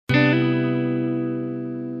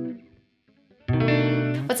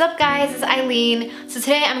What's up guys, it's Aileen. So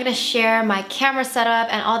today I'm gonna share my camera setup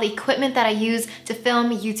and all the equipment that I use to film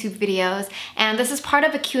YouTube videos. And this is part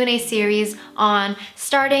of a Q&A series on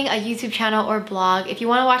starting a YouTube channel or blog. If you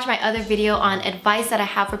wanna watch my other video on advice that I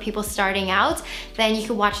have for people starting out, then you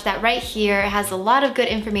can watch that right here. It has a lot of good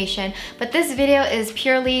information, but this video is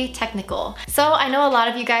purely technical. So I know a lot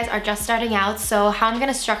of you guys are just starting out, so how I'm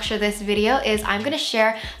gonna structure this video is I'm gonna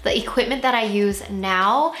share the equipment that I use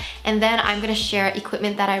now, and then I'm gonna share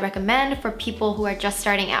equipment that I recommend for people who are just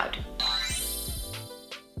starting out.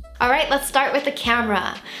 Alright, let's start with the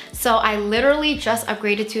camera. So I literally just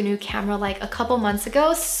upgraded to a new camera like a couple months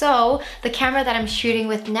ago. So the camera that I'm shooting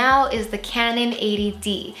with now is the Canon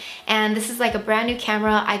 80D. And this is like a brand new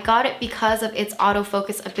camera. I got it because of its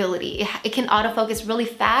autofocus ability. It can autofocus really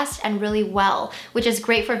fast and really well, which is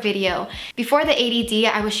great for video. Before the 80D,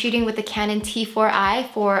 I was shooting with the Canon T4i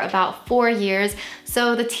for about 4 years.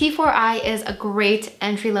 So the T4i is a great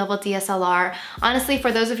entry-level DSLR. Honestly,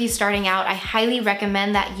 for those of you starting out, I highly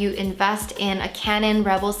recommend that you invest in a Canon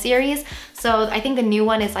Rebel series. So I think the new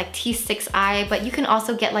one is like T6i, but you can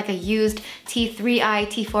also get like a used T3i,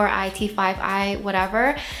 T4i, T5i,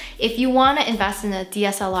 whatever. If you want to invest in a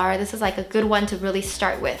DSLR, this is like a good one to really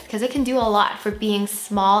start with because it can do a lot for being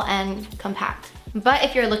small and compact. But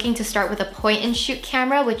if you're looking to start with a point and shoot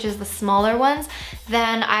camera, which is the smaller ones,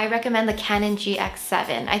 then I recommend the Canon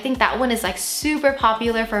GX7. I think that one is like super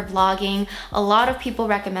popular for vlogging. A lot of people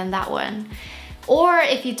recommend that one. Or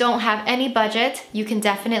if you don't have any budget, you can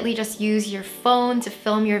definitely just use your phone to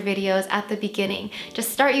film your videos at the beginning. Just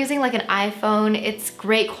start using like an iPhone. It's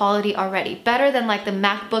great quality already. Better than like the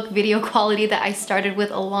MacBook video quality that I started with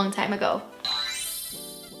a long time ago.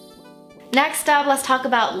 Next up, let's talk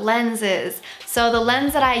about lenses. So the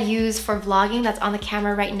lens that I use for vlogging that's on the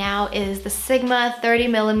camera right now is the Sigma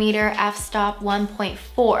 30mm f-stop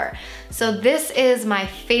 1.4. So this is my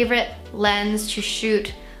favorite lens to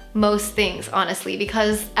shoot most things, honestly,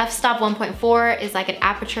 because f-stop 1.4 is like an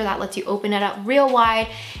aperture that lets you open it up real wide.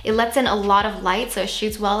 It lets in a lot of light, so it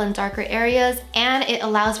shoots well in darker areas, and it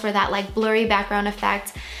allows for that like blurry background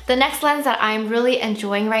effect. The next lens that I'm really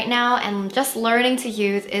enjoying right now and just learning to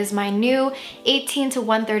use is my new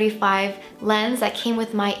 18-135 lens that came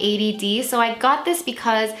with my 80D. So I got this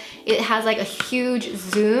because it has like a huge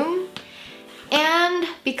zoom, and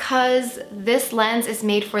because this lens is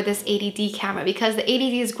made for this 80D camera, because the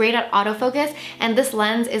 80D is great at autofocus and this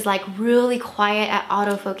lens is like really quiet at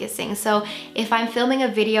autofocusing. So if I'm filming a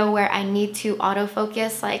video where I need to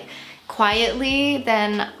autofocus like quietly,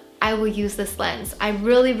 then I will use this lens. I'm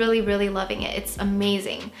really loving it. It's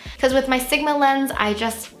amazing. Because with my Sigma lens, I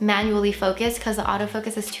just manually focus because the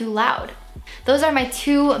autofocus is too loud. Those are my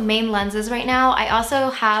two main lenses right now. I also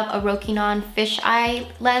have a Rokinon fisheye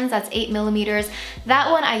lens that's 8mm. That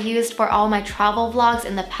one I used for all my travel vlogs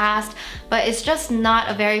in the past, but it's just not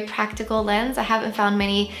a very practical lens. I haven't found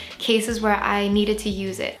many cases where I needed to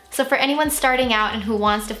use it. So for anyone starting out and who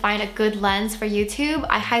wants to find a good lens for YouTube,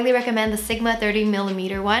 I highly recommend the Sigma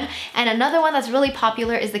 30mm one. And another one that's really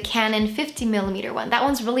popular is the Canon 50mm one. That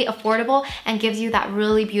one's really affordable and gives you that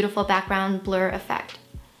really beautiful background blur effect.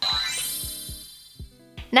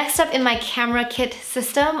 Next up in my camera kit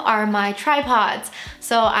system are my tripods.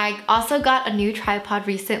 So I also got a new tripod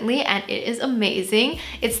recently and it is amazing.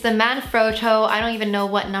 It's the Manfrotto. I don't even know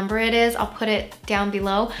what number it is. I'll put it down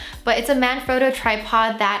below. But it's a Manfrotto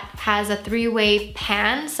tripod that has a 3-way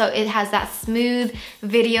pan. So it has that smooth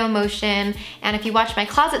video motion. And if you watch my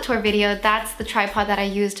closet tour video, that's the tripod that I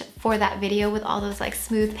used for that video with all those like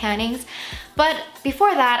smooth pannings. But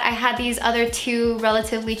before that, I had these other two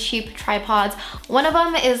relatively cheap tripods. One of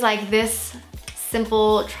them is like this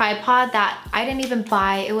simple tripod that I didn't even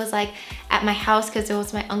buy. It was like at my house because it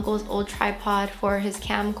was my uncle's old tripod for his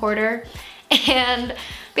camcorder. And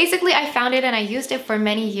basically I found it and I used it for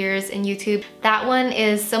many years in YouTube. That one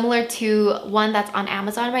is similar to one that's on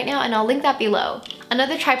Amazon right now, and I'll link that below.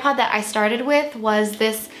 Another tripod that I started with was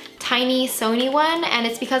this tiny Sony one, and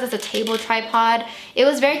it's because it's a table tripod. It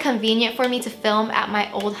was very convenient for me to film at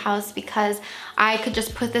my old house because I could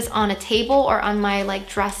just put this on a table or on my like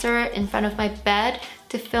dresser in front of my bed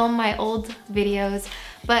to film my old videos.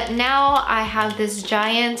 But now I have this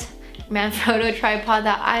giant Manfrotto tripod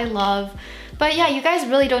that I love. But yeah, you guys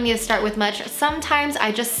really don't need to start with much. Sometimes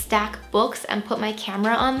I just stack books and put my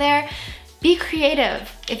camera on there. Be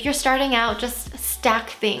creative. If you're starting out, just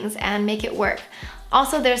stack things and make it work.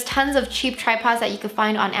 Also, there's tons of cheap tripods that you can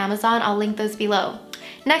find on Amazon. I'll link those below.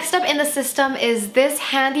 Next up in the system is this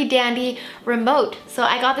handy dandy remote. So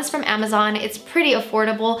I got this from Amazon. It's pretty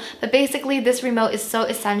affordable, but basically this remote is so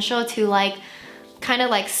essential to like kind of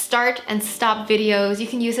like start and stop videos. You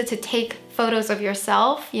can use it to take photos of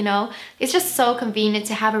yourself, you know. It's just so convenient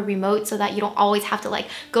to have a remote so that you don't always have to like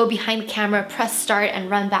go behind the camera, press start and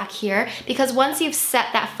run back here. Because once you've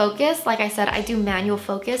set that focus, like I said, I do manual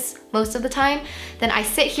focus most of the time, then I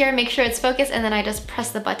sit here, make sure it's focused, and then I just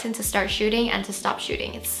press the button to start shooting and to stop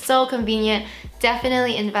shooting. It's so convenient.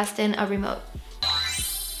 Definitely invest in a remote.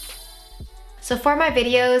 So for my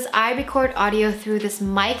videos, I record audio through this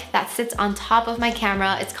mic that sits on top of my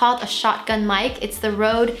camera. It's called a shotgun mic. It's the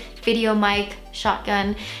Rode Video Mic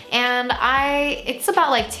Shotgun. And it's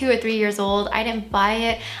about like 2 or 3 years old. I didn't buy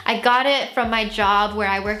it. I got it from my job where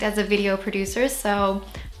I worked as a video producer, so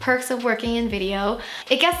perks of working in video.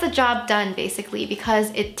 It gets the job done basically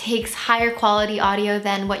because it takes higher quality audio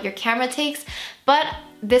than what your camera takes, but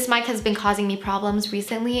this mic has been causing me problems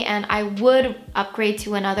recently and I would upgrade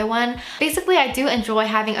to another one. Basically, I do enjoy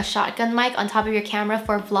having a shotgun mic on top of your camera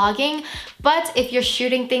for vlogging, but if you're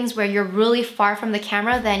shooting things where you're really far from the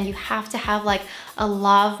camera, then you have to have like a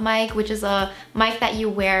lav mic, which is a mic that you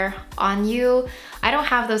wear on you. I don't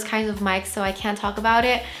have those kinds of mics, so I can't talk about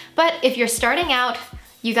it. But if you're starting out,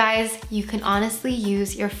 you guys, you can honestly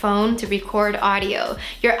use your phone to record audio.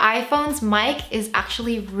 Your iPhone's mic is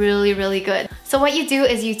actually really, really good. So what you do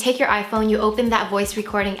is you take your iPhone, you open that voice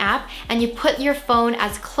recording app, and you put your phone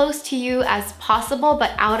as close to you as possible,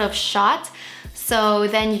 but out of shot. So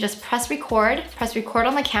then you just press record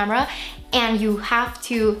on the camera, and you have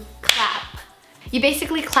to clap. You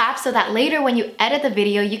basically clap so that later when you edit the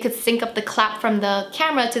video, you could sync up the clap from the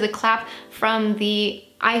camera to the clap from the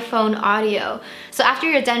iPhone audio. So after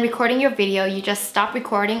you're done recording your video, you just stop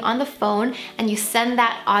recording on the phone and you send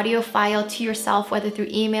that audio file to yourself, whether through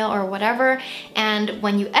email or whatever. And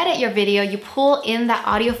when you edit your video, you pull in that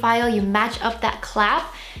audio file, you match up that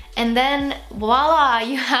clap, and then voila,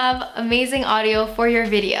 you have amazing audio for your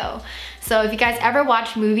video. So if you guys ever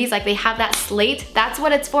watch movies, like they have that slate, that's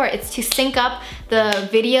what it's for. It's to sync up the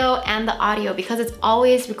video and the audio because it's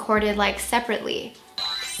always recorded like separately.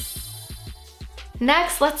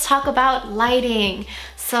 Next, let's talk about lighting.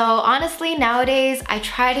 So honestly, nowadays, I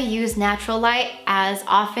try to use natural light as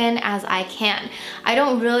often as I can. I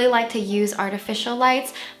don't really like to use artificial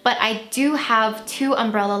lights, but I do have 2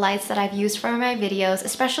 umbrella lights that I've used for my videos,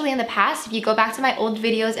 especially in the past. If you go back to my old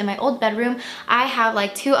videos in my old bedroom, I have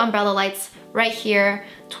like 2 umbrella lights right here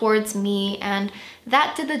towards me, and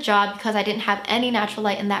that did the job because I didn't have any natural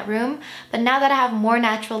light in that room. But now that I have more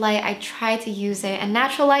natural light, I try to use it, and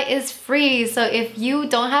natural light is free. So if you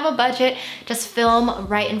don't have a budget, just film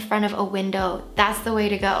right in front of a window. That's the way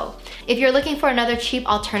to go. If you're looking for another cheap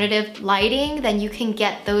alternative lighting, then you can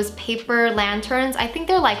get those paper lanterns. I think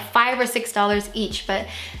they're like $5 or $6 each, but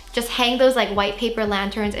just hang those like white paper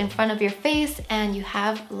lanterns in front of your face and you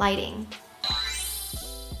have lighting.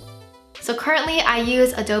 So currently I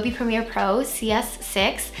use Adobe Premiere Pro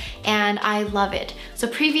CS6 and I love it. So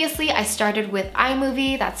previously I started with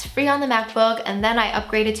iMovie, that's free on the MacBook, and then I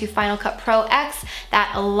upgraded to Final Cut Pro X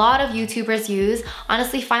that a lot of YouTubers use.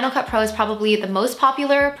 Honestly, Final Cut Pro is probably the most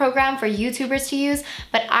popular program for YouTubers to use,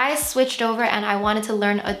 but I switched over and I wanted to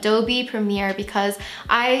learn Adobe Premiere because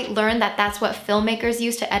I learned that that's what filmmakers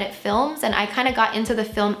use to edit films, and I kind of got into the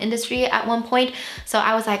film industry at one point, so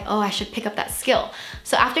I was like, oh, I should pick up that skill.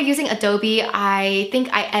 So after using Adobe, I think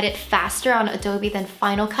I edit faster on Adobe than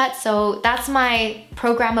Final Cut, so that's my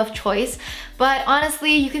program of choice. But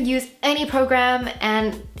honestly, you could use any program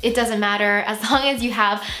and it doesn't matter as long as you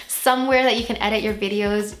have somewhere that you can edit your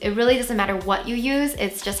videos. It really doesn't matter what you use,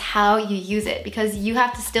 it's just how you use it because you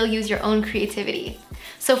have to still use your own creativity.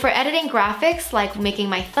 So for editing graphics, like making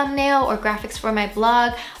my thumbnail or graphics for my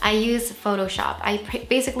blog, I use Photoshop. I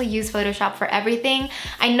basically use Photoshop for everything.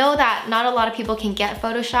 I know that not a lot of people can get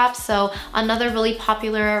Photoshop, so another really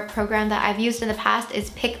popular program that I've used in the past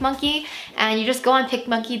is PicMonkey, and you just go on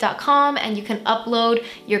picmonkey.com and you can upload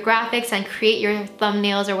your graphics and create your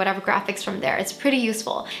thumbnails or whatever graphics from there. It's pretty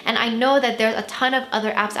useful. And I know that there's a ton of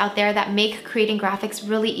other apps out there that make creating graphics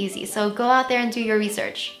really easy, so go out there and do your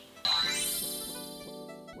research.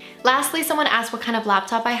 Lastly, someone asked what kind of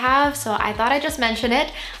laptop I have, so I thought I'd just mention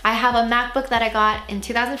it. I have a MacBook that I got in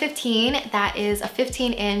 2015 that is a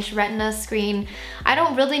 15-inch Retina screen. I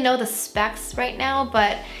don't really know the specs right now,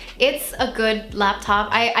 but it's a good laptop.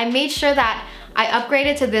 I made sure that I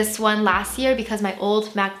upgraded to this one last year because my old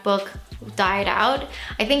MacBook died out.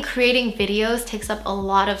 I think creating videos takes up a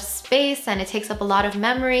lot of space and it takes up a lot of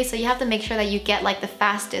memory, so you have to make sure that you get like the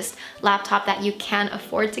fastest laptop that you can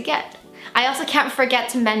afford to get. I also can't forget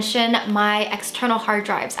to mention my external hard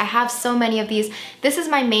drives. I have so many of these. This is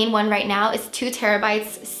my main one right now. It's 2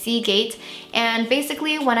 terabytes Seagate. And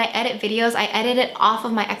basically when I edit videos, I edit it off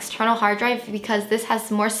of my external hard drive because this has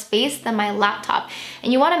more space than my laptop.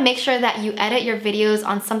 And you want to make sure that you edit your videos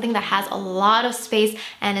on something that has a lot of space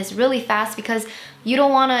and is really fast, because you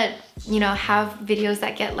don't want to, have videos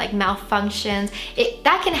that get like malfunctions.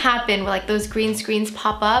 That can happen where like those green screens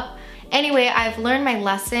pop up. Anyway, I've learned my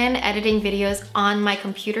lesson editing videos on my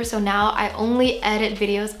computer, so now I only edit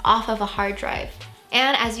videos off of a hard drive.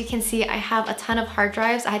 And as you can see, I have a ton of hard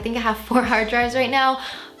drives. I think I have 4 hard drives right now,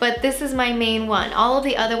 but this is my main one. All of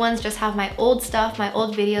the other ones just have my old stuff, my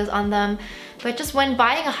old videos on them. But just when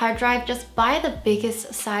buying a hard drive, just buy the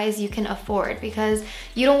biggest size you can afford, because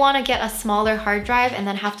you don't want to get a smaller hard drive and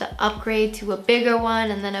then have to upgrade to a bigger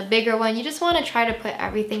one and then a bigger one. You just want to try to put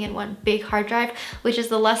everything in one big hard drive, which is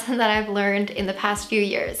the lesson that I've learned in the past few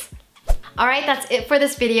years. Alright, that's it for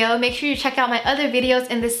this video. Make sure you check out my other videos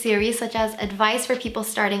in this series, such as advice for people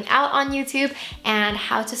starting out on YouTube and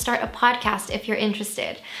how to start a podcast if you're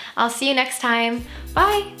interested. I'll see you next time.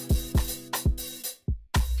 Bye!